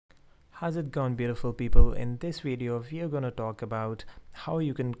How's it going, beautiful people? In this video we are going to talk about how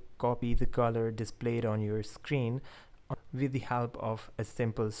you can copy the color displayed on your screen with the help of a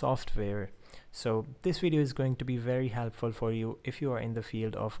simple software. So this video is going to be very helpful for you if you are in the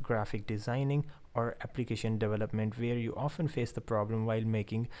field of graphic designing or application development, where you often face the problem while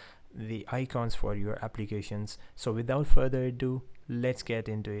making the icons for your applications. So without further ado, let's get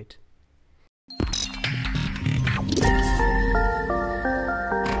into it.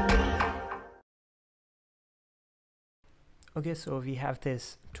 Okay, so we have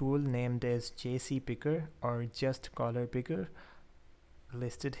this tool named as JCPicker or just color picker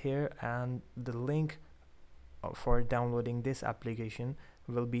listed here, and the link for downloading this application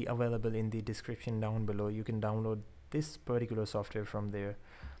will be available in the description down below. You can download this particular software from there.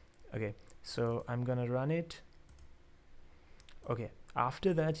 Okay, so I'm gonna run it. Okay,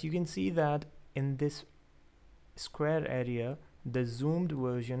 after that you can see that in this square area the zoomed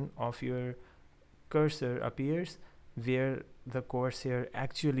version of your cursor appears where the cursor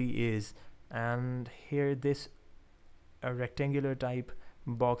actually is, and here this rectangular type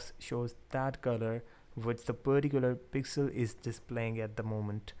box shows that color which the particular pixel is displaying at the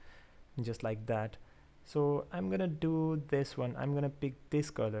moment, just like that. So I'm gonna do this one. I'm gonna pick this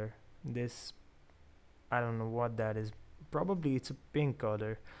color, this, I don't know what that is, probably it's a pink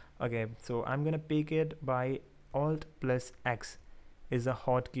color. Okay, so I'm gonna pick it by Alt plus X is a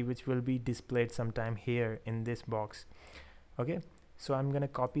hotkey which will be displayed sometime here in this box. Okay, so I'm gonna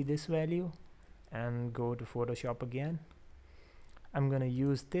copy this value and go to Photoshop again. I'm gonna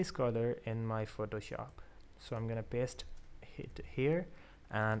use this color in my Photoshop, so I'm gonna paste it here,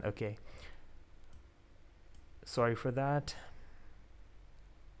 and okay, sorry for that.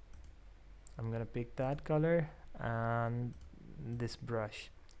 I'm gonna pick that color and this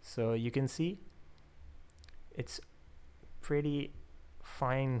brush, so you can see it's pretty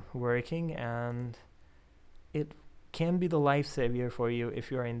fine working, and it can be the lifesaver for you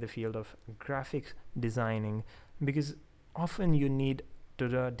if you are in the field of graphic designing, because often you need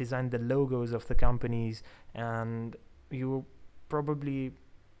to design the logos of the companies, and you probably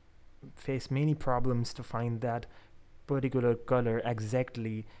face many problems to find that particular color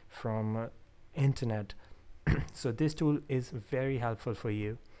exactly from internet. So this tool is very helpful for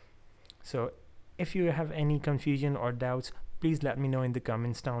you. So if you have any confusion or doubts, please let me know in the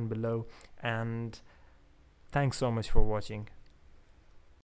comments down below, and thanks so much for watching.